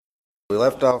We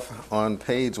left off on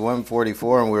page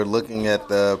 144, and we're looking at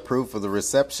the proof of the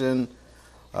reception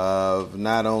of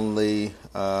not only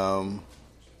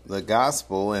the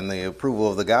gospel and the approval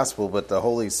of the gospel, but the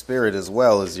Holy Spirit as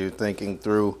well, as you're thinking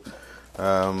through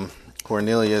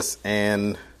Cornelius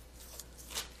and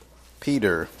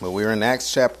Peter. But we're in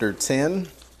Acts chapter 10,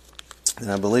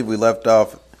 and I believe we left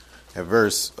off at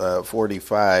verse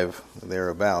 45,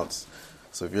 thereabouts.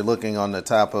 So if you're looking on the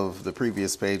top of the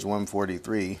previous page,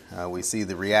 143, we see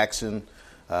the reaction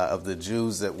of the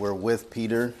Jews that were with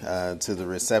Peter to the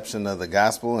reception of the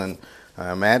gospel. And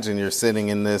imagine you're sitting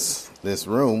in this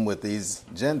room with these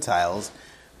Gentiles.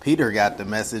 Peter got the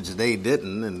message, they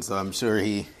didn't, and so I'm sure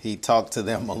he talked to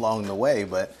them along the way.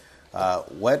 But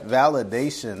what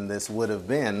validation this would have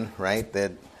been, right,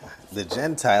 that the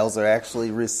Gentiles are actually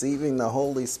receiving the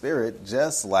Holy Spirit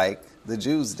just like the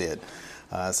Jews did.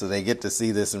 So they get to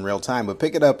see this in real time. But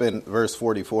pick it up in verse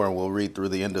 44, and we'll read through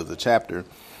the end of the chapter.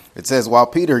 It says, "While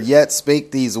Peter yet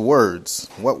spake these words,"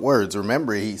 what words?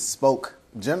 Remember, he spoke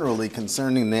generally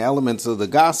concerning the elements of the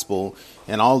gospel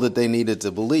and all that they needed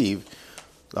to believe.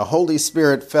 "The Holy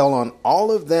Spirit fell on all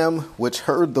of them which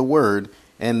heard the word,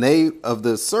 and they of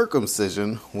the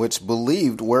circumcision which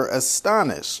believed were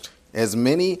astonished, as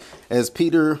many as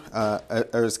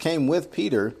as came with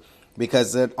Peter,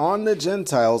 because that on the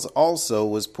Gentiles also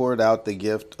was poured out the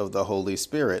gift of the Holy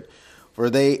Spirit. For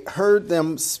they heard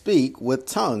them speak with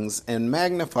tongues and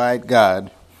magnified God.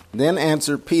 Then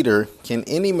answered Peter, Can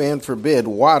any man forbid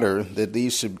water that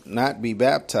these should not be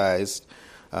baptized,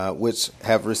 which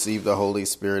have received the Holy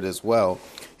Spirit as well?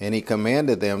 And he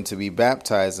commanded them to be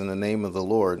baptized in the name of the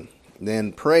Lord.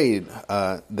 Then prayed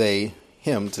they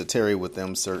him to tarry with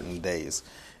them certain days."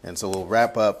 And so we'll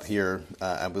wrap up here,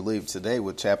 I believe, today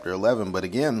with chapter 11. But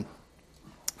again,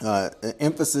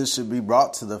 emphasis should be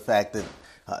brought to the fact that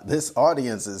this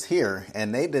audience is here,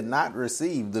 and they did not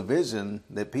receive the vision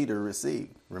that Peter received.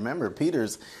 Remember,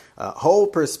 Peter's whole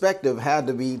perspective had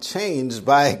to be changed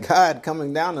by God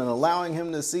coming down and allowing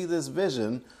him to see this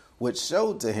vision, which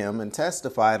showed to him and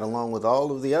testified, along with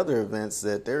all of the other events,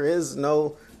 that there is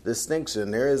no distinction,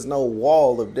 there is no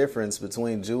wall of difference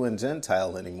between Jew and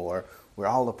Gentile anymore. We're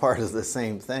all a part of the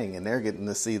same thing, and they're getting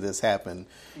to see this happen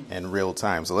in real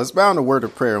time. So let's bow in a word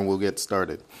of prayer, and we'll get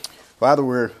started. Father,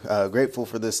 we're grateful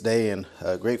for this day and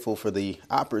grateful for the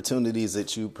opportunities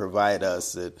that you provide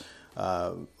us, that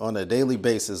on a daily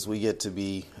basis we get to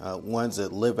be ones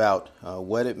that live out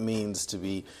what it means to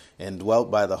be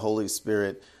indwelt by the Holy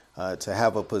Spirit, to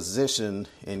have a position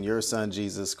in your Son,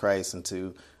 Jesus Christ, and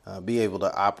to be able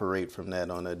to operate from that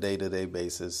on a day-to-day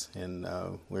basis. And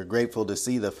we're grateful to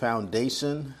see the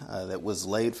foundation that was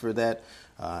laid for that,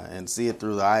 and see it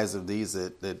through the eyes of these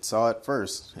that saw it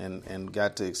first and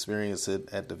got to experience it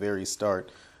at the very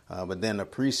start, but then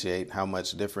appreciate how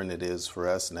much different it is for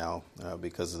us now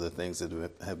because of the things that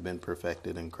have been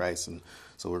perfected in Christ. And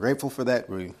so we're grateful for that.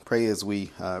 We pray as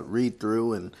we read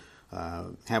through and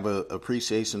have an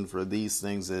appreciation for these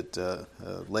things that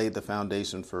laid the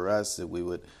foundation for us, that we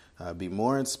would be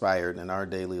more inspired in our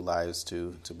daily lives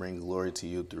to bring glory to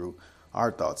you through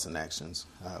our thoughts and actions.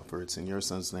 For it's in your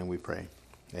Son's name we pray.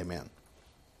 Amen.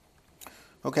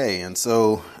 Okay, and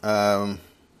so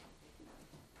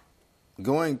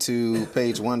going to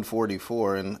page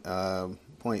 144 and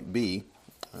point B,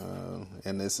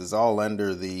 and this is all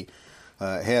under the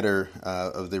header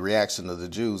of the reaction of the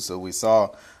Jews. So we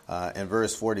saw in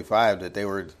verse 45 that they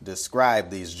were described,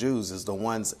 these Jews, as the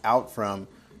ones out from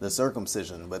the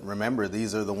circumcision. But remember,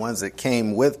 these are the ones that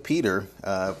came with Peter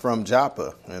from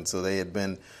Joppa. And so they had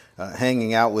been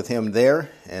hanging out with him there,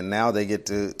 and now they get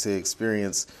to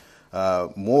experience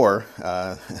more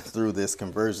through this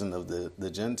conversion of the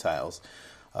Gentiles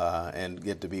and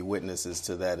get to be witnesses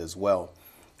to that as well.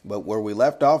 But where we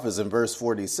left off is in verse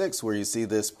 46, where you see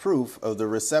this proof of the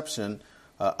reception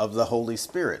of the Holy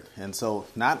Spirit. And so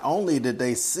not only did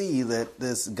they see that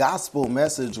this gospel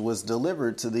message was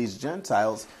delivered to these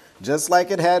Gentiles, just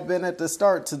like it had been at the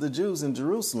start to the Jews in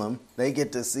Jerusalem, they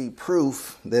get to see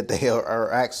proof that they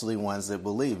are actually ones that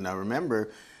believe. Now remember,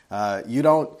 you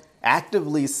don't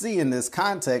actively see in this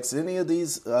context any of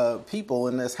these people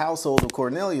in this household of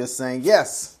Cornelius saying,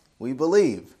 yes, we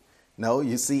believe. No,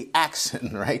 you see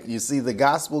action, right? You see the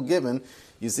gospel given,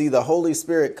 you see the Holy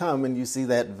Spirit come, and you see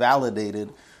that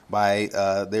validated by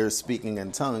their speaking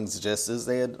in tongues, just as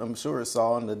they had, I'm sure,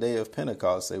 saw on the day of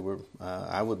Pentecost. They were,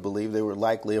 I would believe, they were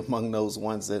likely among those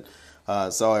ones that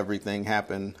saw everything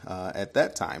happen at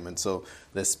that time. And so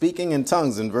the speaking in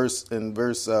tongues in verse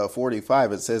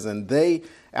 45, it says, "And they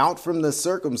out from the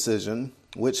circumcision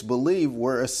which believed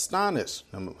were astonished.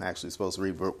 I'm actually supposed to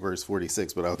read verse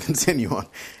 46, but I'll continue on.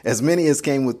 As many as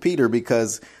came with Peter,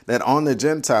 because that on the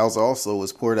Gentiles also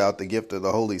was poured out the gift of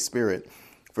the Holy Spirit.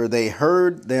 For they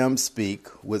heard them speak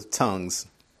with tongues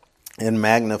and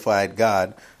magnified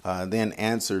God. Then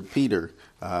answered Peter,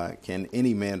 can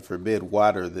any man forbid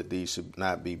water that these should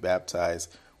not be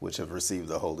baptized, which have received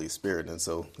the Holy Spirit? And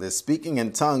so this speaking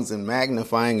in tongues and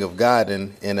magnifying of God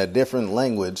in a different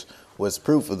language was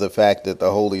proof of the fact that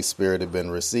the Holy Spirit had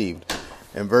been received.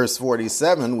 In verse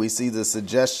 47, we see the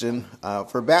suggestion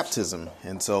for baptism.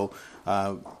 And so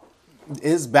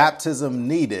is baptism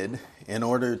needed in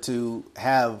order to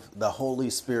have the Holy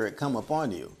Spirit come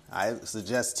upon you? I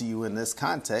suggest to you in this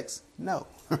context, no,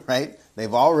 right?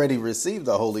 They've already received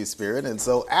the Holy Spirit. And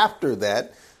so after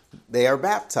that, they are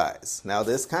baptized. Now,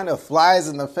 this kind of flies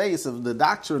in the face of the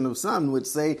doctrine of some which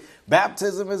say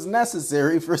baptism is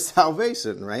necessary for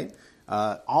salvation, right?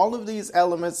 All of these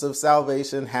elements of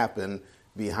salvation happen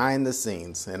behind the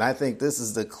scenes. And I think this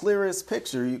is the clearest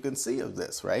picture you can see of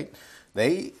this, right?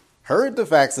 They heard the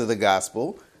facts of the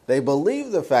gospel. They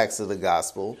believed the facts of the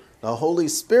gospel. The Holy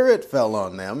Spirit fell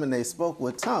on them and they spoke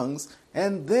with tongues,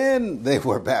 and then they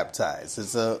were baptized.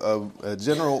 It's a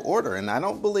general order. And I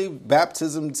don't believe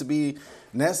baptism to be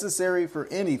necessary for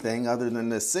anything other than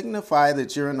to signify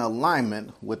that you're in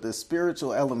alignment with the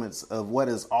spiritual elements of what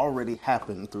has already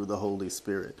happened through the Holy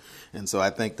Spirit. And so I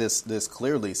think this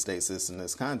clearly states this in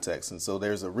this context. And so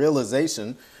there's a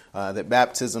realization that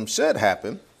baptism should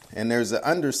happen. And there's an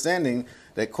understanding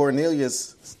that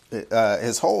Cornelius,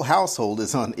 his whole household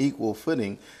is on equal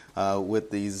footing with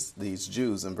these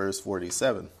Jews in verse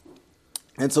 47.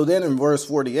 And so then in verse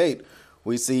 48,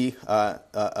 we see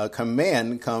a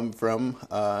command come from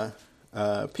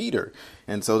Peter.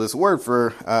 And so this word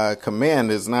for command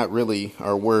is not really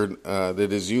our word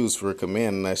that is used for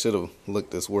command. And I should have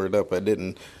looked this word up. I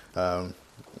didn't.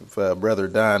 If Brother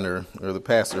Don or the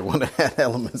pastor want to add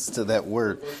elements to that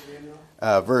word.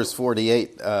 Verse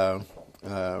 48,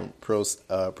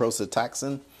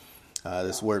 prositaxin,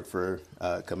 this word for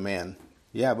command.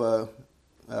 You have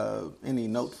any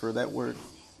note for that word?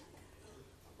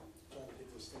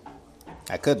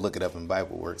 I could look it up in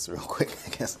Bible Works real quick, I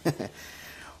guess.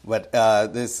 But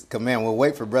this command, we'll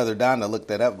wait for Brother Don to look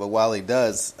that up. But while he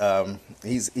does,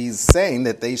 he's saying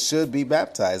that they should be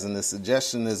baptized. And the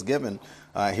suggestion is given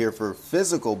here for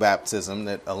physical baptism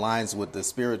that aligns with the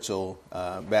spiritual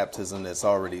baptism that's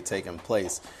already taken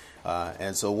place.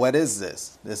 And so what is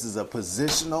this? This is a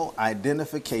positional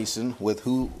identification with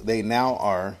who they now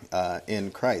are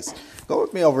in Christ. Go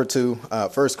with me over to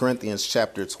 1 Corinthians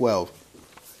chapter 12.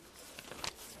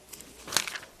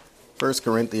 1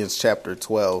 Corinthians chapter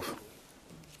 12.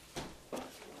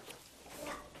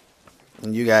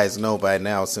 And you guys know by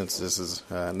now, since this is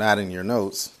not in your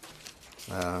notes,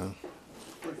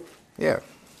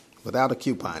 without a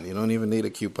coupon. You don't even need a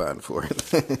coupon for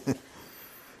it.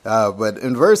 But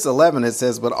in verse 11, it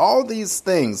says, but all these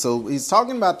things, so he's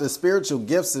talking about the spiritual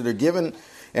gifts that are given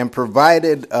and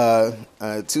provided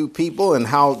to people, and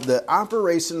how the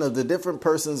operation of the different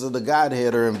persons of the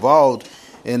Godhead are involved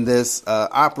in this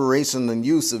operation and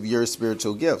use of your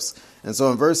spiritual gifts. And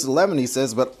so in verse 11, he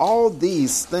says, but all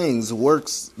these things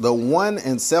works the one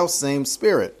and self same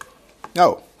Spirit.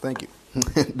 Oh, thank you.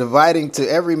 Dividing to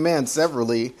every man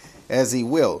severally as he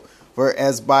will. For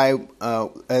as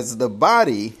the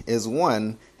body is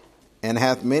one and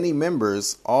hath many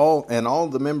members, all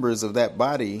the members of that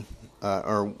body,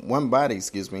 or one body,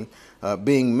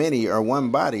 being many are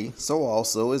one body, so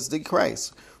also is the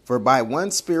Christ. For by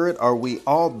one Spirit are we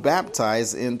all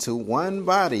baptized into one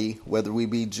body, whether we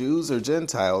be Jews or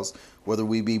Gentiles, whether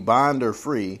we be bond or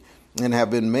free, and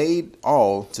have been made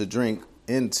all to drink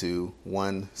into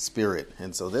one Spirit.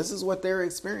 And so this is what they're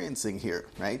experiencing here,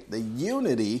 right? The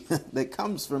unity that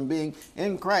comes from being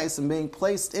in Christ and being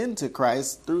placed into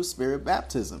Christ through Spirit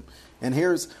baptism. And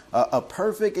here's a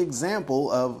perfect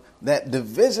example of that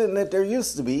division that there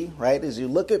used to be, right? As you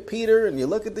look at Peter and you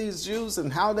look at these Jews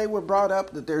and how they were brought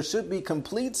up, that there should be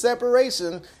complete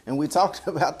separation. And we talked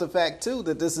about the fact, too,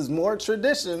 that this is more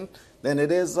tradition than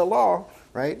it is the law,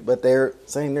 right? But they're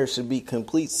saying there should be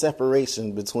complete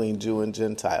separation between Jew and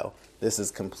Gentile. This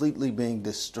is completely being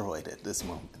destroyed at this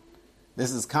moment. This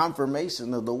is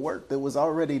confirmation of the work that was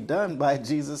already done by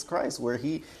Jesus Christ, where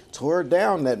he tore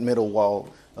down that middle wall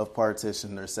of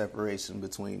partition or separation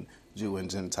between Jew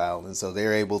and Gentile. And so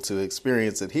they're able to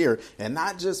experience it here. And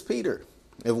not just Peter.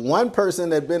 If one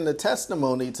person had been the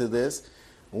testimony to this,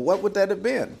 what would that have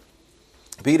been?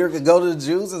 Peter could go to the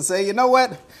Jews and say, you know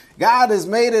what? God has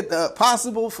made it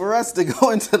possible for us to go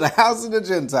into the house of the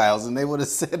Gentiles. And they would have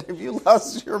said, have you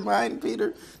lost your mind,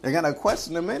 Peter? They're going to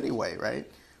question him anyway, right?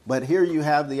 But here you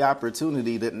have the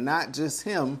opportunity that not just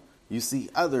him, you see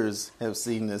others have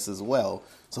seen this as well.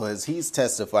 So as he's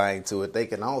testifying to it, they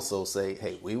can also say,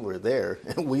 hey, we were there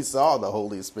and we saw the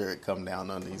Holy Spirit come down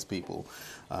on these people.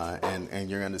 And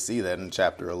you're going to see that in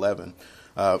chapter 11.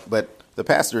 But the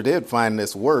pastor did find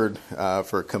this word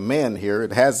for command here.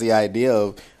 It has the idea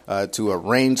of to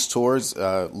arrange towards,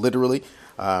 literally,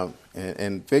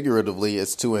 and figuratively,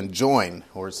 it's to enjoin,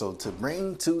 or so to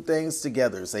bring two things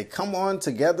together. Say, come on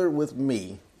together with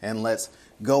me and let's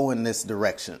go in this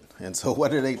direction. And so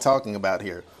what are they talking about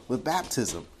here? With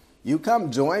baptism. You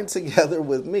come join together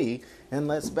with me and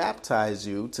let's baptize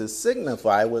you to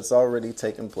signify what's already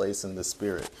taken place in the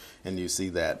Spirit. And you see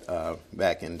that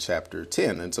back in chapter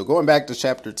 10. And so going back to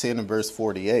chapter 10 and verse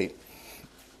 48.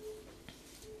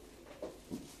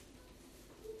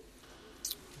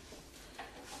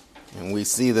 And we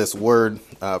see this word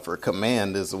for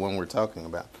command is the one we're talking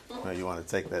about. Oh, you want to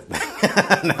take that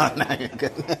back? No, you're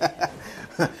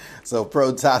good. So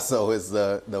protasso is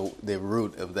the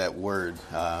root of that word.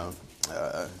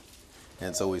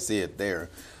 And so we see it there.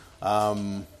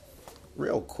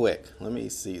 Real quick, let me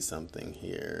see something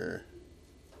here.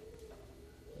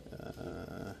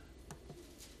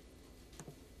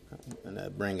 And I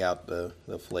bring out the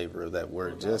flavor of that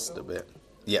word just a bit.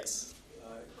 Yes.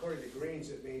 According to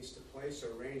Greens, it means to place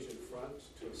or arrange in front,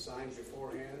 to assign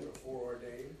beforehand or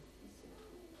foreordain.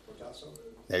 Portasso.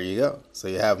 There you go. So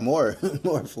you have more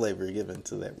flavor given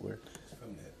to that word. It's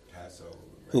from that tasso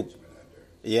arrangement under.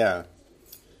 Yeah.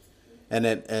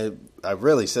 And I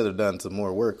really should have done some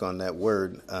more work on that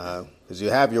word, because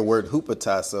you have your word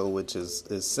hupatasso, which is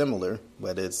similar,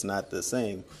 but it's not the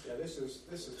same. Yeah, this is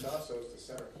tasso is the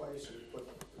center place, and you put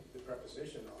the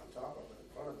preposition on top of it,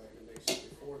 in front of it, and makes it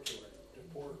before to it.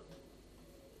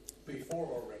 Before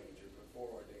arrange or before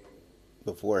ordain.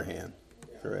 Beforehand,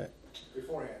 Yeah. Correct.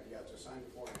 Beforehand, yeah, to assign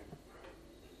beforehand.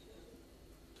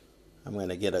 I'm going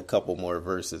to get a couple more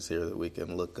verses here that we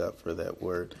can look up for that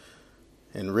word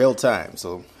in real time.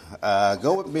 So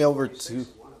go with me over to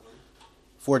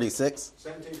 46.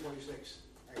 1726.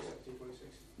 Acts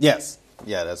 1726. Yes.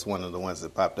 Yeah, that's one of the ones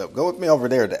that popped up. Go with me over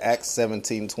there to Acts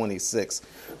 17:26.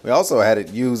 We also had it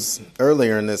used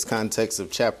earlier in this context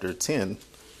of chapter 10.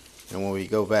 And when we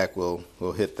go back, we'll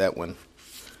hit that one.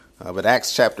 But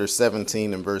Acts chapter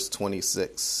 17 and verse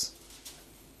 26.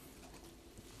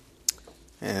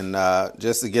 And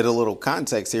just to get a little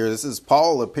context here, this is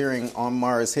Paul appearing on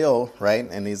Mars Hill, right?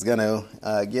 And he's going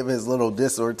to give his little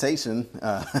dissertation.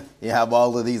 You have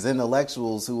all of these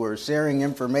intellectuals who are sharing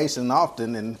information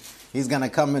often, and he's going to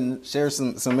come and share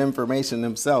some information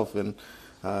himself. And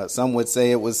some would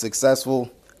say it was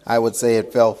successful. I would say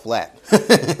it fell flat.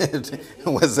 It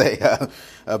was a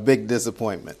big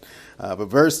disappointment. But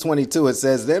verse 22, it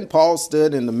says, Then Paul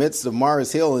stood in the midst of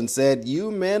Mars Hill and said, You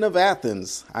men of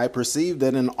Athens, I perceive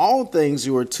that in all things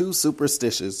you are too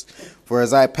superstitious. For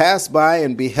as I passed by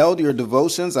and beheld your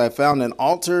devotions, I found an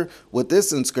altar with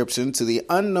this inscription, To the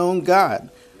unknown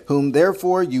God, whom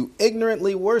therefore you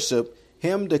ignorantly worship,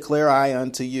 him declare I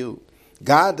unto you.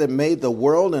 God that made the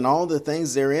world and all the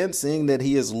things therein, seeing that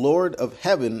he is Lord of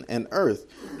heaven and earth,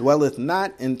 dwelleth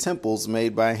not in temples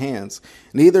made by hands.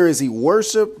 Neither is he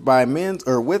worshipped by men's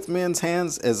or with men's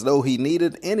hands as though he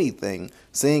needed anything,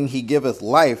 seeing he giveth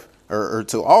life or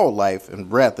to all life and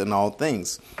breath in all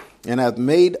things. And hath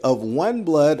made of one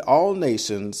blood all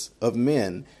nations of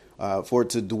men for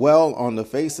to dwell on the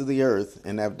face of the earth,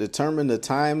 and have determined the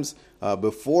times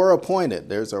before appointed,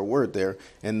 there's our word there,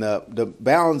 and the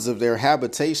bounds of their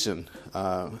habitation,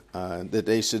 that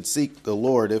they should seek the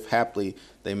Lord, if haply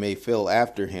they may fill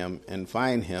after him and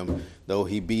find him, though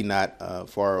he be not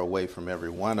far away from every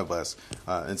one of us.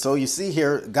 And so you see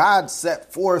here, God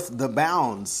set forth the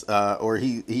bounds, or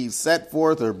he set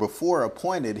forth, or before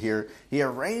appointed here, he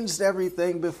arranged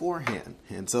everything beforehand.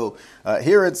 And so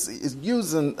here it's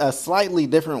used in a slightly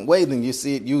different way than you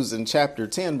see it used in chapter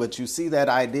 10, but you see that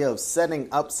idea of setting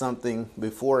up something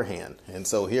beforehand. And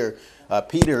so here,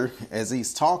 Peter, as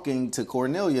he's talking to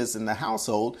Cornelius in the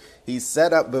household, he's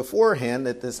set up beforehand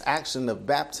that this action of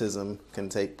baptism can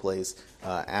take place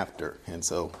after. And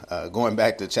so going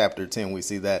back to chapter 10, we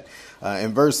see that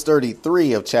in verse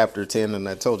 33 of chapter 10, and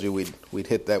I told you we'd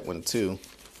hit that one too.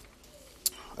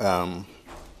 And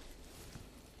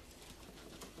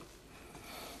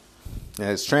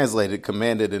it's translated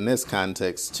commanded in this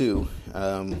context too.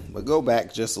 But go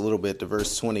back just a little bit to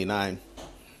verse 29.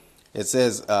 It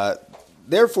says,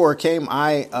 Therefore came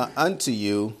I unto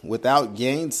you without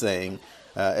gainsaying,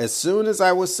 As soon as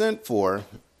I was sent for,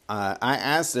 I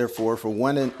asked, therefore, for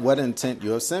what intent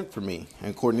you have sent for me.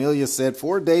 And Cornelius said,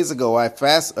 4 days ago I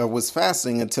was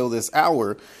fasting until this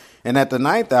hour, and at the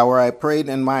 9th hour I prayed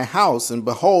in my house, and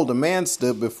behold, a man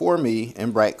stood before me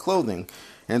in bright clothing,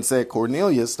 and said,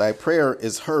 Cornelius, thy prayer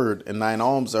is heard, and thine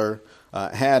alms are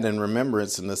had in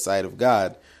remembrance in the sight of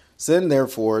God. Send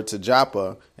therefore to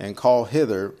Joppa, and call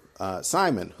hither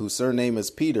Simon, whose surname is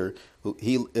Peter.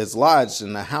 He is lodged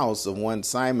in the house of one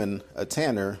Simon, a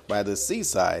tanner, by the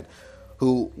seaside,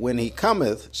 who, when he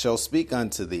cometh, shall speak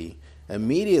unto thee.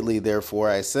 Immediately, therefore,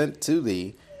 I sent to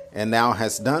thee, and thou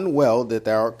hast done well that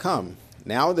thou art come.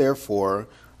 Now, therefore,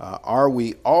 are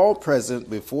we all present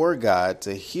before God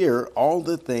to hear all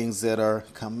the things that are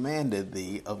commanded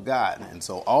thee of God. And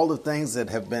so all the things that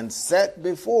have been set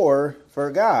before for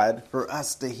God for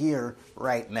us to hear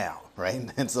right now, right?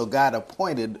 And so God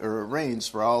appointed or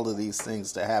arranged for all of these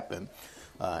things to happen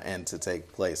and to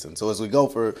take place. And so as we go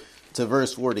to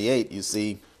verse 48, you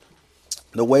see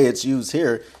the way it's used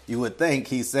here, you would think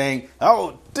he's saying,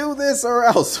 oh, do this or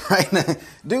else, right?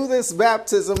 Do this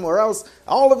baptism or else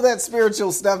all of that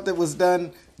spiritual stuff that was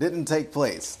done didn't take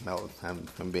place. No,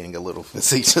 I'm being a little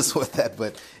facetious with that,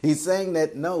 but he's saying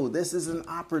that, no, this is an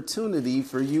opportunity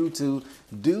for you to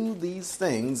do these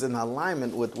things in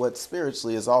alignment with what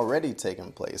spiritually has already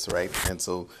taken place, right? And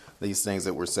so these things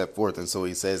that were set forth. And so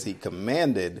he says he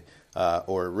commanded,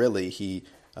 or really he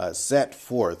set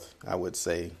forth, I would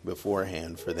say,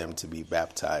 beforehand for them to be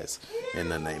baptized in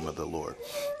the name of the Lord.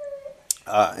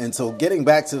 And so getting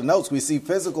back to the notes, we see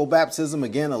physical baptism,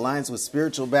 again, aligns with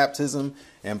spiritual baptism,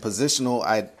 and positional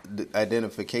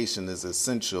identification is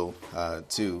essential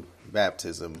to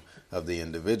baptism of the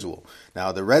individual.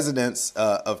 Now, the residence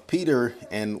of Peter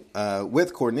and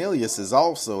with Cornelius is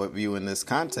also at view in this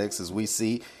context, as we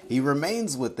see he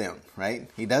remains with them, right?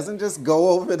 He doesn't just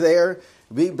go over there,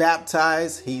 be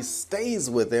baptized, he stays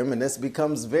with them, and this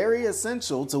becomes very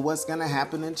essential to what's going to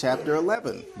happen in chapter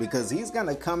 11, because he's going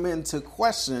to come into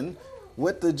question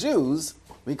with the Jews,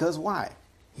 because why?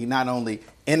 He not only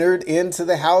entered into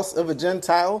the house of a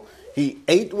Gentile, he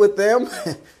ate with them,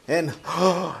 and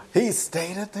he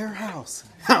stayed at their house.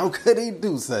 How could he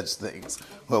do such things?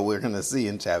 Well, we're going to see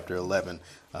in chapter 11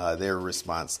 their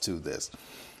response to this.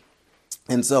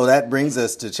 And so that brings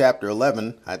us to chapter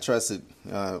 11. I trust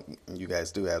that you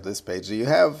guys do have this page. Do you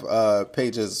have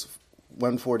pages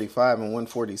 145 and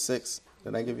 146?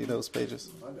 Did I give you those pages?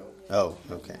 I don't. Oh,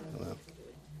 okay. Well,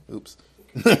 oops.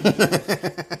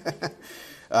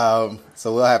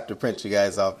 So we'll have to print you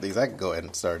guys off these. I can go ahead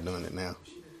and start doing it now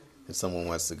if someone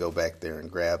wants to go back there and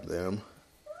grab them.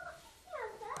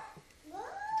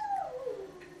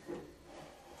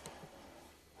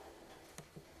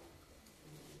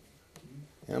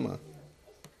 Emma.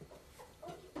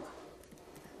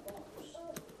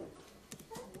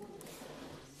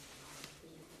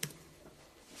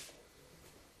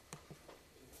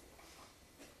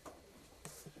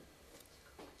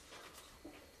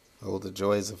 Oh, the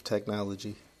joys of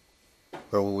technology.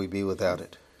 Where will we be without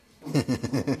it?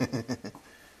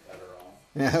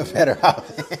 Yeah, better off.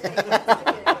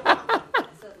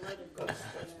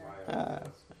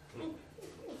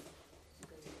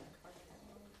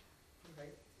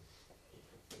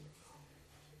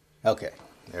 Okay,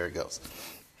 there it goes.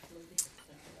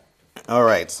 All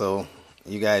right, so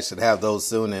you guys should have those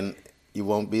soon, and you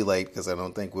won't be late because I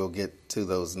don't think we'll get to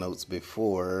those notes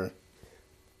before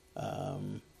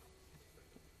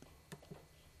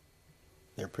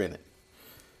they're printed.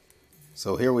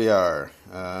 So here we are.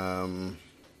 Let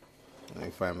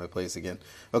me find my place again.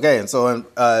 Okay, and so in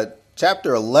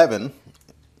chapter 11,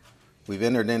 we've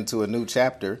entered into a new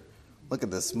chapter. Look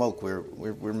at the smoke.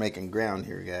 We're making ground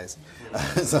here, guys.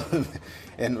 So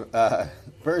in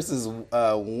verses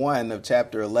 1 of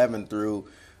chapter 11 through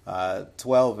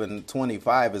 12 and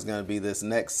 25 is going to be this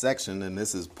next section, and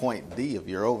this is point D of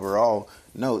your overall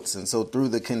notes. And so through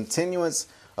the continuance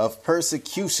of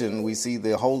persecution, we see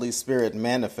the Holy Spirit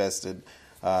manifested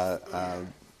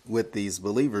with these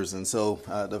believers. And so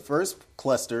the first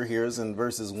cluster here is in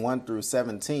verses 1 through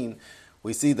 17.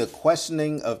 We see the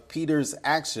questioning of Peter's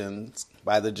actions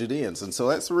by the Judeans. And so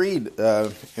let's read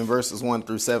in verses 1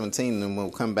 through 17, and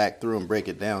we'll come back through and break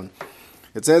it down.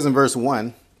 It says in verse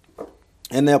 1,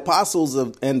 "And the apostles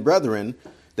and brethren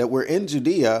that were in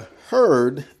Judea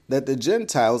heard that the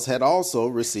Gentiles had also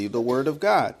received the word of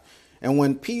God. And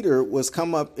when Peter was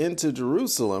come up into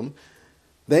Jerusalem,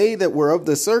 they that were of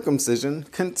the circumcision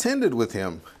contended with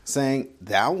him, saying,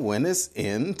 Thou wentest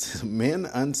in to men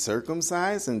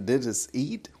uncircumcised, and didst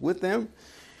eat with them?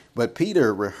 But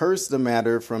Peter rehearsed the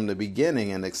matter from the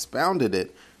beginning, and expounded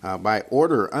it by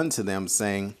order unto them,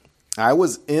 saying, I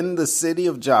was in the city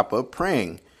of Joppa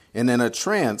praying, and in a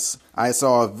trance I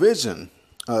saw a vision.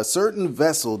 A certain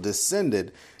vessel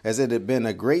descended as it had been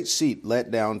a great sheet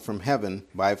let down from heaven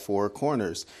by four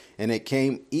corners, and it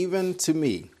came even to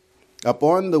me.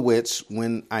 Upon the which,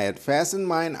 when I had fastened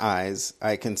mine eyes,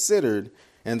 I considered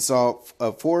and saw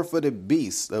a four-footed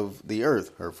beast of the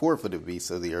earth,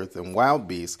 and wild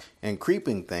beasts, and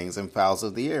creeping things, and fowls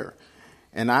of the air.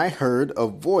 And I heard a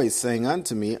voice saying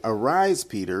unto me, Arise,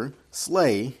 Peter,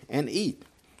 slay and eat.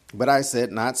 But I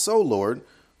said, Not so, Lord,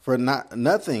 for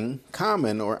nothing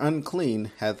common or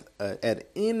unclean hath at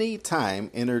any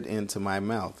time entered into my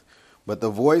mouth. But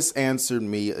the voice answered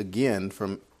me again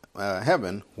from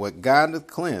heaven, What God hath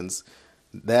cleansed,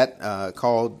 that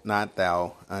called not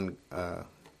thou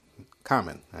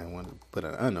common. I want to put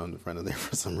an unknown in front of there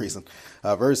for some reason.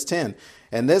 Verse 10,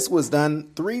 And this was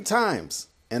done 3 times.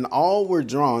 And all were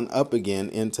drawn up again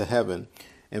into heaven.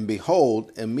 And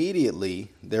behold,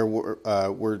 immediately there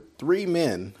were 3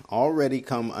 men already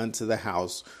come unto the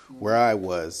house where I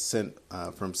was sent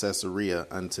from Caesarea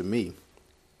unto me.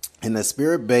 And the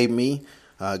Spirit bade me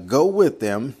go with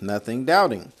them, nothing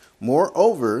doubting.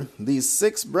 Moreover, these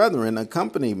 6 brethren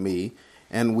accompanied me,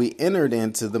 and we entered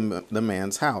into the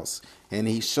man's house. And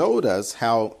he showed us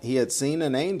how he had seen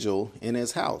an angel in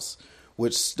his house,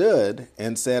 which stood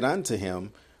and said unto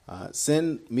him,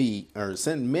 Send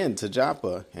men to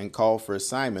Joppa, and call for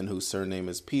Simon, whose surname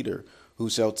is Peter, who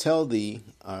shall tell thee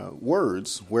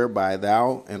words whereby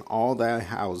thou and all thy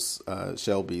house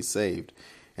shall be saved.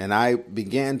 And I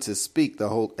began to speak the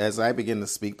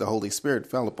Holy Spirit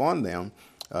fell upon them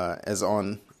as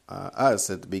on us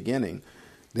at the beginning.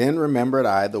 Then remembered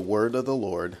I the word of the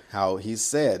Lord, how he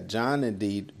said, John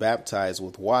indeed baptized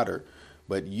with water,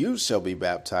 but you shall be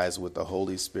baptized with the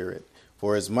Holy Spirit.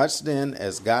 For as much then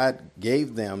as God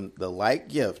gave them the like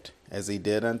gift as he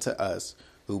did unto us,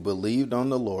 who believed on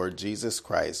the Lord Jesus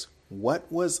Christ,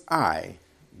 what was I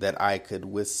that I could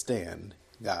withstand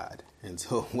God? And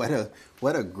so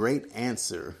what a great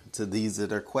answer to these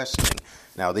that are questioning.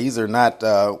 Now, these are not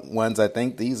ones, I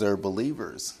think these are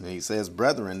believers. And he says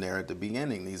brethren there at the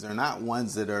beginning. These are not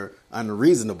ones that are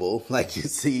unreasonable like you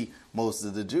see most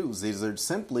of the Jews. These are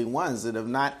simply ones that have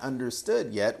not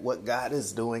understood yet what God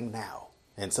is doing now.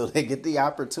 And so they get the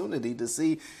opportunity to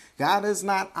see God is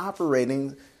not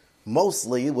operating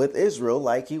mostly with Israel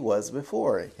like he was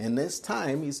before. In this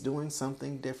time, he's doing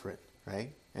something different,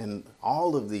 right? And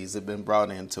all of these have been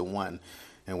brought into one,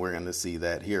 and we're going to see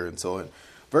that here. And so in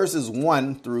verses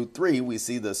 1 through 3, we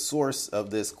see the source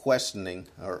of this questioning,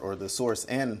 or the source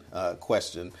and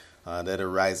question that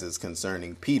arises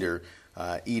concerning Peter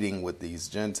eating with these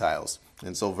Gentiles.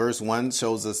 And so verse 1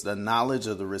 shows us the knowledge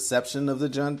of the reception of the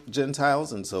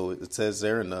Gentiles. And so it says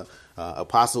there, in the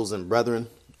apostles and brethren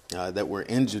that were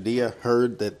in Judea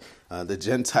heard that the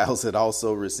Gentiles had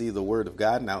also received the word of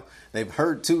God. Now, they've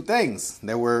heard 2 things.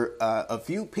 There were a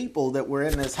few people that were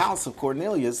in this house of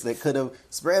Cornelius that could have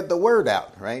spread the word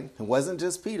out, right? It wasn't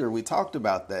just Peter. We talked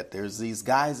about that. There's these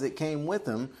guys that came with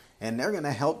him, and they're going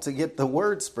to help to get the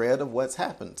word spread of what's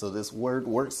happened. So this word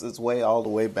works its way all the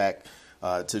way back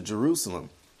to Jerusalem.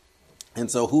 And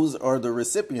so who are the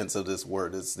recipients of this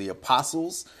word? It's the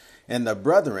apostles and the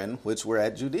brethren which were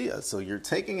at Judea. So you're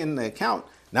taking into account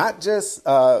not just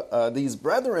these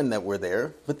brethren that were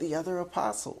there, but the other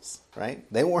apostles, right?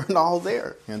 They weren't all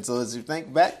there. And so as you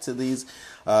think back to these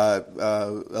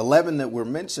 11 that were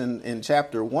mentioned in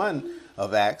chapter 1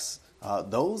 of Acts,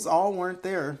 those all weren't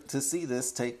there to see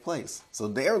this take place. So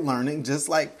they're learning, just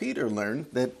like Peter learned,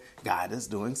 that God is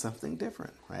doing something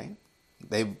different, right?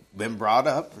 They've been brought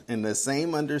up in the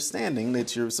same understanding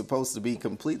that you're supposed to be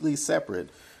completely separate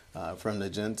from the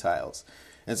Gentiles.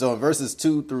 And so in verses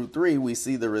 2 through 3, we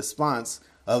see the response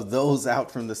of those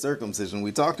out from the circumcision.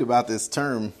 We talked about this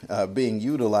term being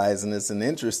utilized, and it's an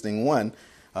interesting one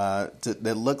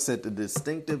that looks at the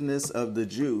distinctiveness of the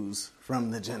Jews from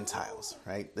the Gentiles,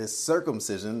 right? This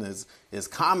circumcision is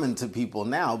common to people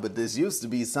now, but this used to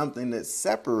be something that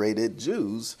separated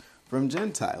Jews from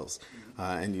Gentiles.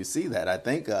 And you see that. I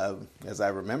think, as I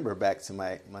remember back to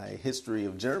my history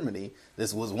of Germany,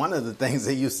 this was one of the things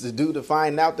they used to do to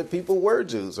find out that people were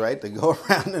Jews, right? To go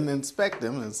around and inspect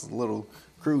them. It's a little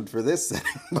crude for this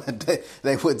setting, but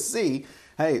they would see,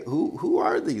 hey, who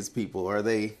are these people? Are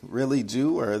they really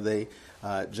Jew, or are they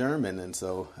German? And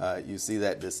so you see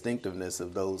that distinctiveness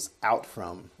of those out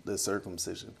from the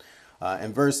circumcision.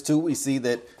 In verse 2, we see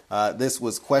that this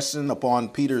was questioned upon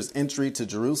Peter's entry to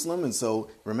Jerusalem. And so,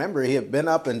 remember, he had been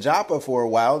up in Joppa for a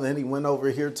while. Then he went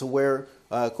over here to where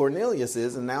Cornelius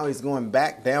is. And now he's going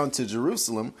back down to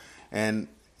Jerusalem. And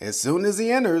as soon as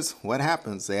he enters, what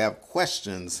happens? They have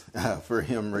questions for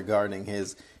him regarding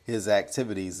his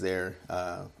activities there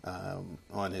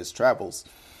on his travels.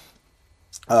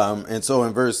 And so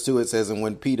in verse 2 it says, and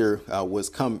when Peter was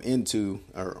come into,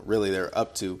 or really they're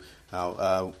up to,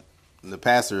 the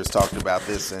pastor has talked about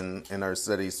this in our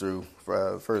studies through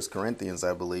 1 Corinthians,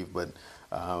 I believe, but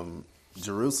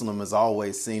Jerusalem is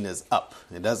always seen as up.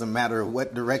 It doesn't matter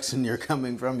what direction you're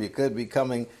coming from. You could be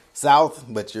coming south,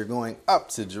 but you're going up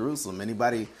to Jerusalem.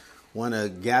 Anybody want to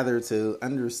gather to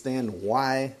understand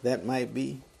why that might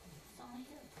be?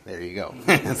 There you go.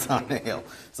 It's on the hill.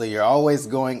 So you're always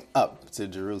going up to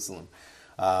Jerusalem.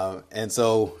 And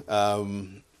so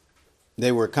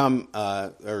they were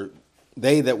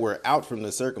they that were out from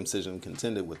the circumcision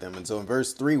contended with them. And so in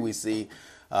verse 3 we see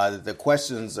that the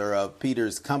questions are of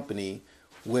Peter's company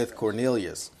with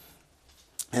Cornelius.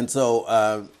 And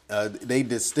so they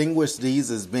distinguish these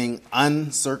as being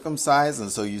uncircumcised. And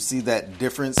so you see that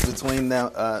difference between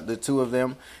the two of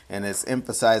them. And it's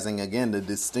emphasizing, again, the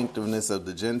distinctiveness of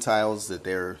the Gentiles, that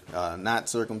they're not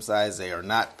circumcised. They are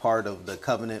not part of the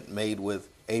covenant made with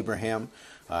Abraham.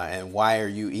 And why are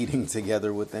you eating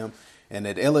together with them? And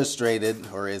it illustrated,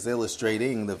 or is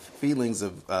illustrating, the feelings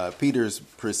of Peter's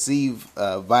perceived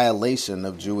violation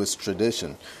of Jewish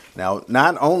tradition. Now,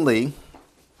 not only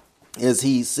is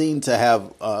he seen to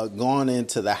have gone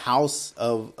into the house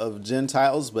of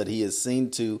Gentiles, but he is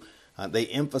seen to, they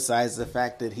emphasize the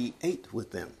fact that he ate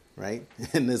with them, right?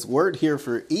 And this word here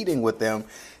for eating with them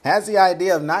has the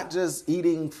idea of not just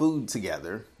eating food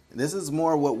together. This is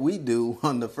more what we do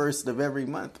on the first of every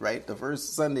month, right? The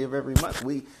first Sunday of every month.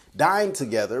 We dine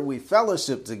together. We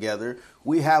fellowship together.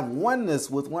 We have oneness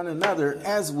with one another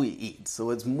as we eat.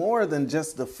 So it's more than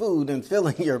just the food and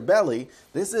filling your belly.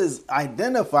 This is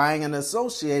identifying and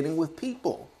associating with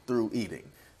people through eating.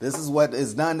 This is what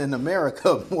is done in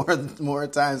America more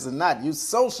times than not. You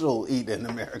social eat in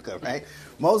America, right?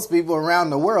 Most people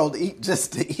around the world eat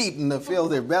just to eat and to fill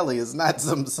their belly. It's not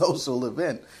some social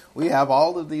event. We have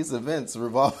all of these events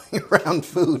revolving around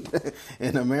food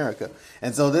in America.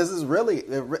 And so this is really,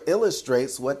 it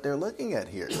illustrates what they're looking at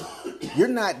here. You're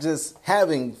not just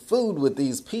having food with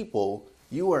these people.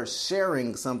 You are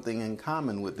sharing something in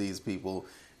common with these people.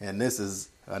 And this is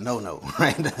a no-no,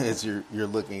 right? As you're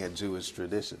looking at Jewish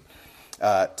tradition.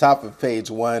 Top of page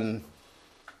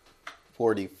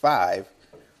 145.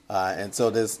 And so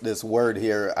this word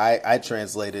here, I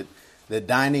translated the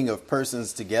dining of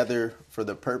persons together for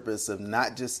the purpose of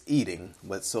not just eating,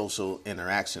 but social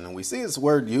interaction. And we see this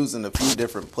word used in a few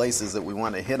different places that we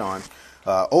want to hit on.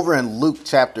 Over in Luke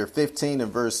chapter 15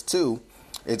 and verse 2,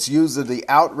 it's used of the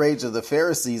outrage of the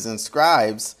Pharisees and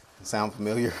scribes, sound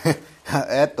familiar,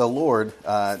 at the Lord,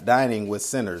 dining with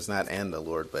sinners, not and the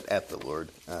Lord, but at the Lord,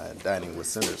 dining with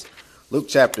sinners. Luke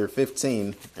chapter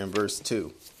 15 and verse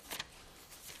 2.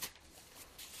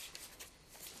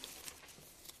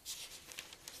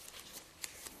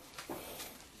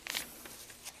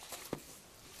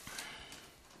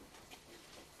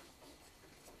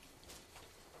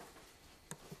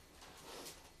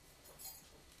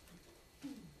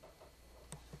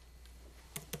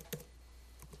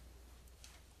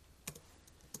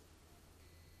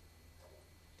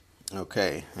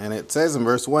 Okay, and it says in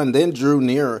verse 1, then drew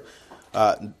near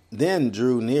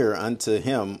unto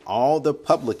him all the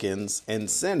publicans and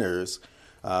sinners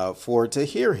for to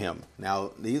hear him.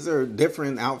 Now, these are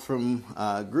different out from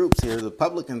groups here. The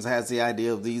publicans has the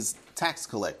idea of these tax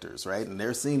collectors, right? And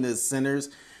they're seen as sinners,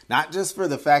 not just for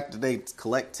the fact that they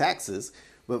collect taxes,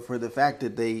 but for the fact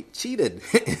that they cheated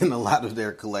in a lot of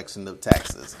their collection of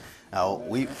taxes. Now,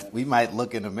 we might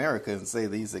look in America and say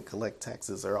these that collect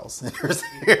taxes are all sinners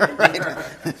here,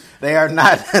 right? They are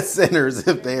not sinners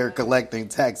if they are collecting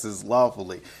taxes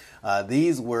lawfully.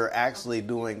 These were actually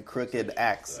doing crooked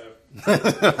acts.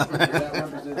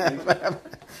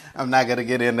 I'm not going to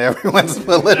get into everyone's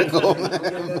political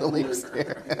beliefs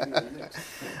here.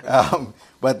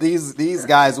 But these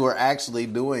guys were actually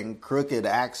doing crooked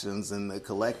actions in the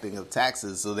collecting of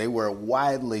taxes, so they were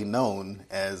widely known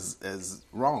as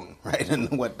wrong, right, in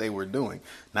what they were doing,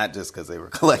 not just because they were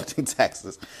collecting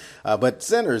taxes. But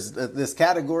sinners, this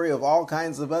category of all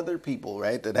kinds of other people,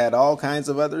 right, that had all kinds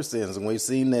of other sins. And we've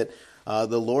seen that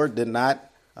the Lord did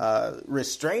not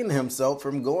restrain himself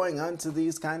from going unto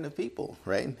these kind of people,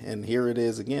 right? And here it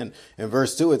is again. In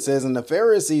verse 2 it says, and the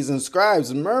Pharisees and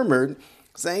scribes murmured,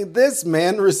 saying, this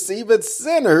man receiveth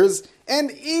sinners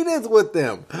and eateth with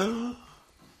them.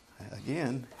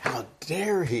 Again, how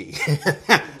dare he?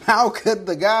 How could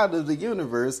the God of the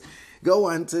universe go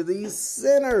unto these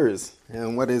sinners?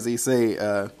 And what does he say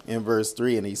in verse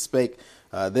 3? And he spake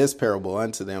this parable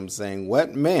unto them, saying,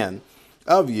 what man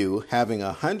of you, having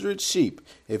 100 sheep,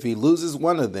 if he loses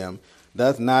one of them,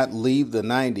 doth not leave the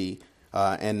 99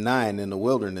 in the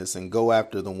wilderness and go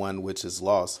after the one which is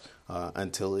lost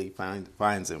until he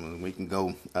finds him. And we can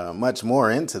go much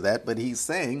more into that, but he's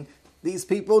saying these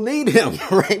people need him,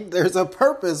 right? There's a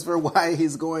purpose for why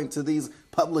he's going to these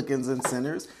publicans and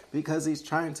sinners, because he's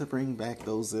trying to bring back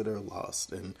those that are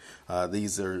lost. And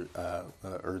this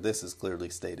is clearly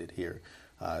stated here,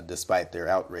 despite their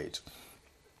outrage.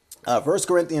 1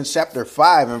 Corinthians chapter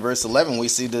 5 and verse 11, we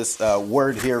see this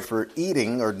word here for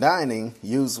eating or dining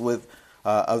used with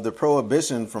of the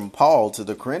prohibition from Paul to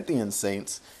the Corinthian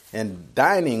saints and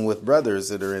dining with brothers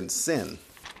that are in sin.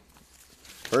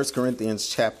 1 Corinthians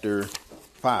chapter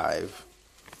 5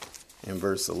 and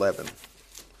verse 11.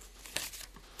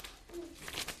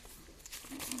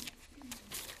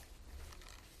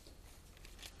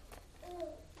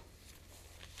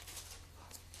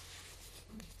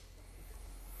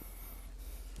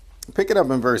 Pick it up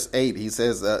in verse 8. He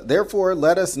says, therefore,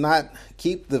 let us not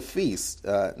keep the feast,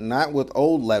 not with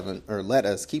old leaven, or let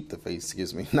us keep the feast,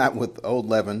 not with old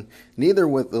leaven, neither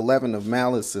with the leaven of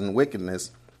malice and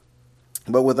wickedness,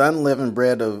 but with unleavened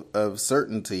bread of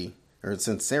sincerity,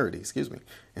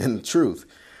 and truth.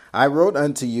 I wrote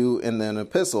unto you in an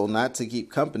epistle not to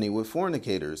keep company with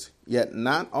fornicators, yet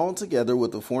not altogether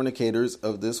with the fornicators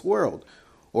of this world,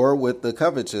 or with the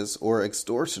covetous, or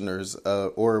extortioners,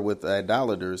 or with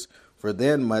idolaters, for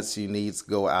then must ye needs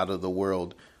go out of the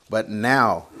world. But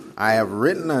now I have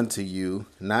written unto you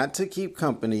not to keep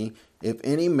company, if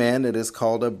any man that is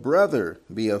called a brother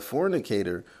be a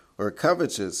fornicator, or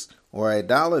covetous, or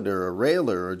idolater, or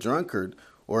railer, or drunkard,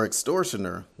 or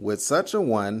extortioner. With such a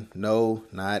one, no,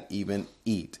 not even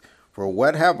eat. For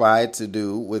what have I to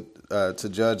do with to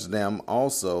judge them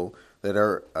also that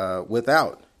are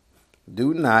without?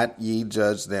 Do not ye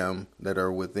judge them that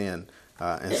are within.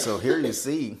 And so here you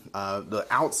see the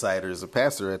outsiders. A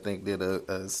pastor, I think, did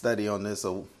a study on this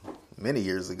many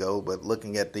years ago, but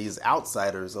looking at these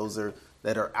outsiders, those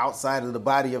that are outside of the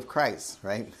body of Christ,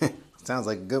 right? Sounds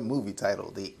like a good movie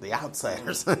title, The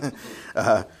Outsiders.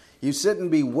 You shouldn't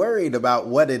be worried about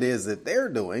what it is that they're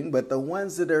doing, but the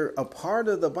ones that are a part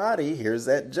of the body, here's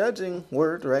that judging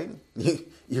word, right?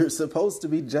 You're supposed to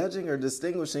be judging or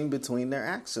distinguishing between their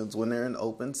actions when they're in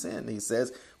open sin. He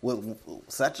says, with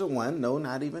such a one, no,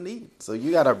 not even eat. So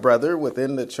you got a brother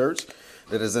within the church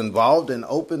that is involved in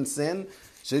open sin.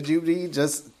 Should you be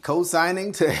just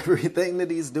co-signing to everything that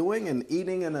he's doing and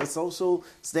eating in a social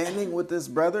standing with this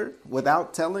brother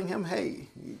without telling him, hey,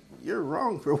 you're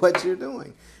wrong for what you're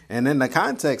doing? And in the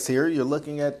context here, you're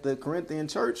looking at the Corinthian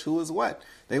church, who is what?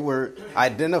 They were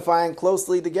identifying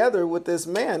closely together with this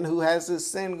man who has this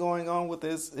sin going on with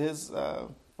his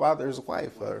father's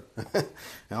wife. Or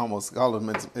I almost called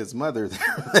him his mother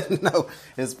there. No,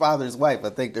 his father's wife. I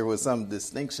think there was some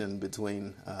distinction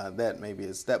between that, maybe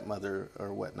his stepmother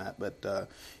or whatnot. But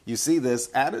you see this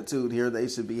attitude here they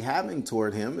should be having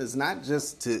toward him is not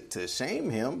just to shame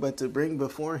him, but to bring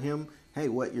before him, hey,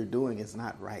 what you're doing is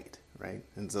not right. Right,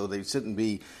 and so they shouldn't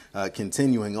be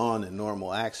continuing on in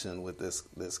normal action with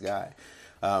this guy.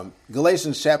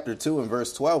 Galatians chapter 2 and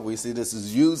verse 12, we see this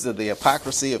is used of the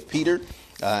hypocrisy of Peter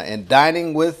and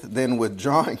dining with, then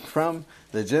withdrawing from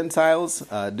the Gentiles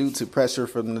due to pressure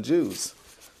from the Jews.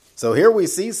 So here we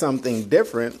see something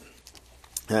different.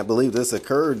 And I believe this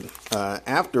occurred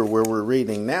after where we're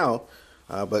reading now.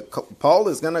 But Paul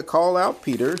is going to call out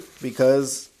Peter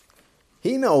because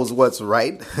he knows what's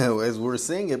right. As we're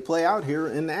seeing it play out here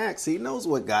in Acts, he knows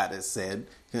what God has said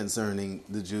concerning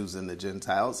the Jews and the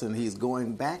Gentiles, and he's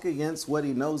going back against what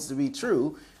he knows to be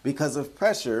true because of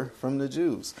pressure from the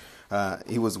Jews.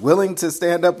 He was willing to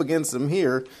stand up against them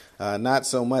here, not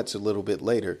so much a little bit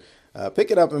later. Pick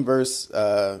it up in verse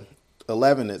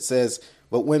 11. It says,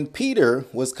 "But when Peter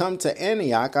was come to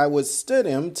Antioch, I withstood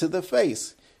him to the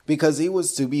face, because he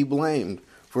was to be blamed.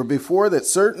 For before that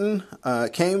certain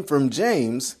came from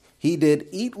James, he did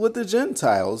eat with the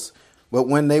Gentiles. But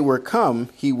when they were come,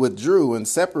 he withdrew and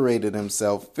separated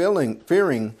himself,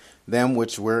 fearing them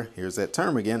which were," here's that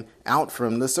term again, "out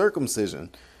from the circumcision.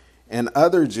 And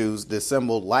other Jews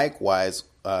dissembled likewise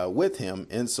with him,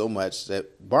 insomuch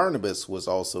that Barnabas was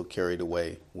also carried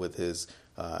away with his,"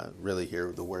 really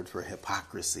here the word for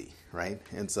hypocrisy, right?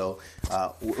 And so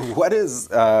what is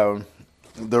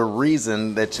the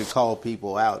reason that you call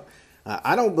people out?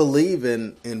 I don't believe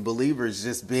in believers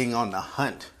just being on the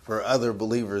hunt for other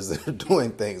believers that are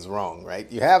doing things wrong, right?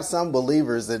 You have some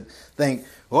believers that think,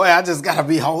 boy, I just got to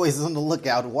be always on the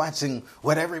lookout, watching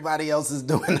what everybody else is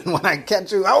doing. And when I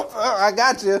catch you, I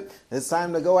got you. It's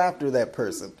time to go after that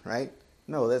person, right?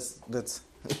 No, that's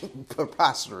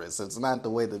preposterous. It's not the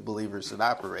way that believers should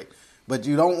operate. But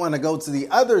you don't want to go to the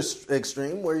other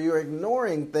extreme where you're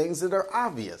ignoring things that are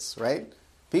obvious, right?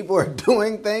 People are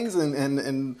doing things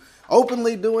and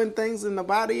openly doing things in the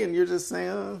body, and you're just saying,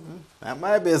 oh, not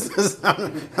my business.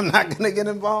 I'm not going to get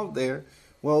involved there.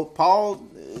 Well, Paul,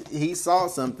 he saw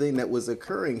something that was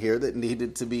occurring here that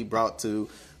needed to be brought to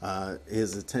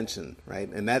his attention, right?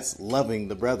 And that's loving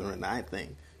the brethren, I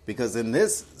think. Because in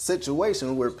this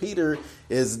situation where Peter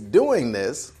is doing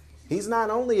this, he's not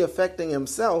only affecting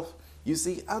himself, you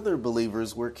see other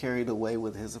believers were carried away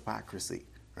with his hypocrisy,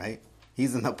 right?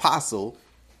 He's an apostle.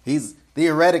 He's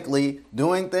theoretically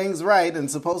doing things right and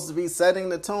supposed to be setting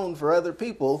the tone for other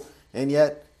people, and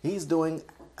yet he's doing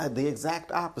the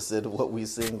exact opposite of what we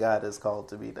see in God has called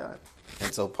to be done.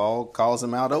 And so Paul calls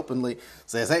him out openly,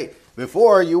 says, hey,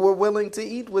 before you were willing to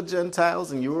eat with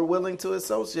Gentiles and you were willing to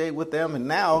associate with them, and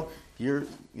now you're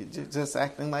just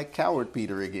acting like coward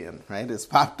Peter again, right? It's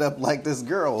popped up like this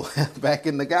girl back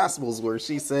in the Gospels where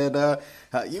she said,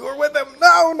 you were with them?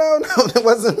 No, that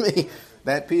wasn't me.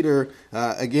 That Peter,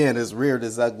 again, has reared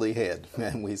his ugly head,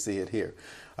 and we see it here.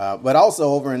 But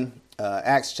also over in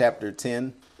Acts chapter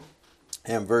 10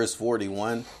 and verse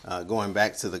 41, going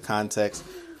back to the context,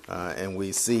 and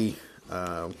we see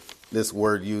this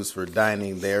word used for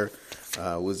dining there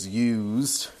was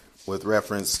used with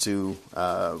reference to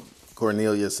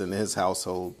Cornelius and his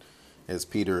household as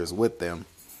Peter is with them.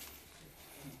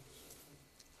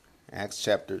 Acts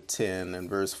chapter 10 and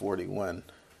verse 41.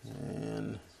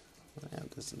 And I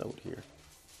have this note here.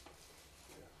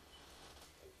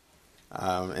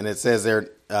 And it says there,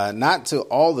 not to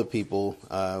all the people,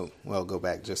 well, go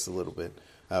back just a little bit.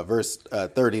 Verse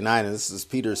 39, and this is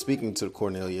Peter speaking to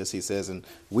Cornelius. He says, and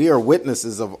we are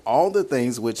witnesses of all the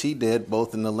things which he did,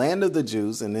 both in the land of the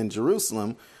Jews and in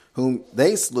Jerusalem, whom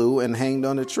they slew and hanged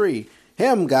on a tree.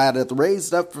 Him God hath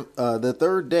raised up the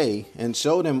third day, and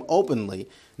showed him openly,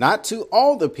 not to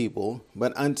all the people,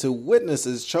 but unto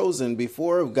witnesses chosen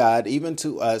before of God, even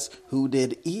to us, who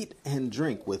did eat and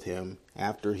drink with him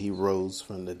after he rose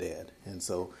from the dead. And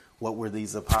so what were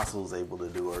these apostles able to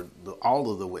do, or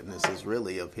all of the witnesses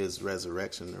really of his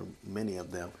resurrection, or many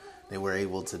of them? They were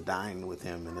able to dine with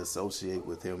him and associate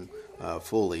with him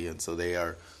fully. And so they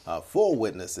are full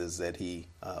witnesses that he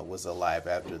was alive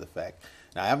after the fact.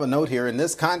 Now, I have a note here. In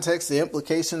this context, the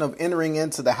implication of entering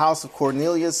into the house of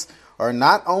Cornelius are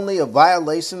not only a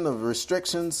violation of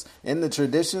restrictions in the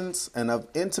traditions and of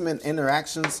intimate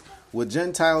interactions with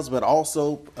Gentiles, but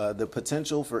also the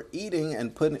potential for eating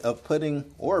and putting of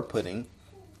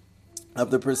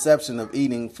the perception of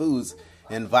eating foods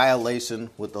in violation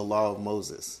with the law of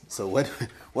Moses. So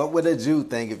what would a Jew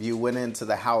think if you went into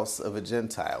the house of a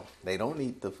Gentile? They don't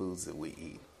eat the foods that we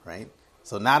eat, right?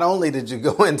 So not only did you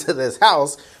go into this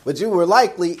house, but you were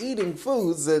likely eating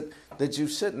foods that you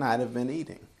should not have been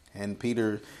eating. And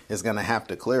Peter is going to have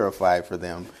to clarify for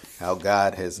them how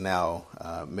God has now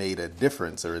made a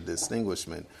difference or a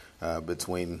distinguishment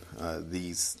between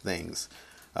these things.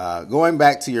 Going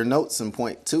back to your notes in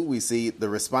point 2, we see the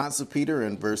response of Peter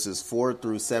in verses 4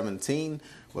 through 17.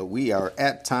 But we are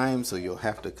at time, so you'll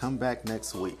have to come back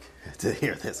next week to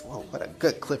hear this. Whoa, what a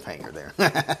good cliffhanger there.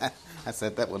 I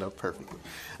set that one up perfectly.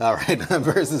 All right,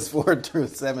 verses 4 through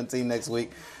 17 next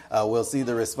week. We'll see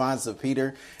the response of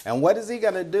Peter. And what is he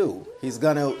going to do? He's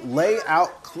going to lay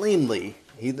out cleanly.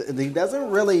 He doesn't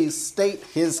really state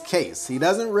his case. He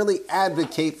doesn't really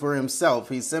advocate for himself.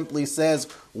 He simply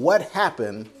says what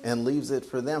happened and leaves it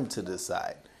for them to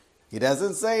decide. He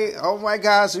doesn't say, oh my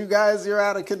gosh, you guys, you're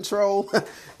out of control.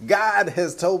 God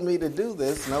has told me to do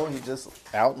this. No, he just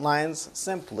outlines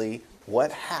simply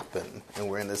what happened. And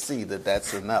we're going to see that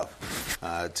that's enough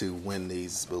to win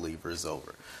these believers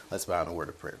over. Let's bow in a word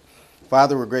of prayer.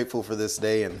 Father, we're grateful for this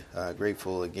day and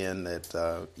grateful again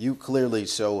that you clearly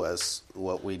show us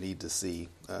what we need to see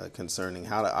concerning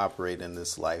how to operate in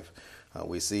this life.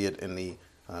 We see it in the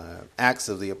Acts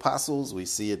of the Apostles. We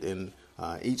see it in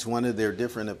each one of their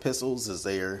different epistles as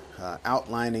they are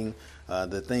outlining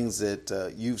the things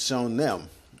that you've shown them,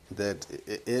 that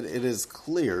it is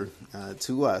clear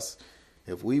to us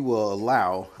if we will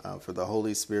allow for the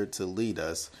Holy Spirit to lead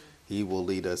us, he will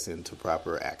lead us into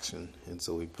proper action. And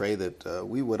so we pray that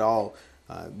we would all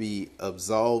be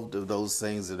absolved of those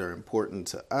things that are important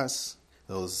to us,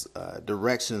 those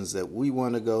directions that we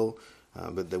want to go,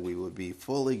 but that we would be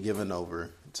fully given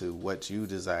over to what you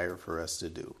desire for us to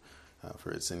do.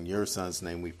 For it's in your Son's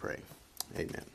name we pray. Amen.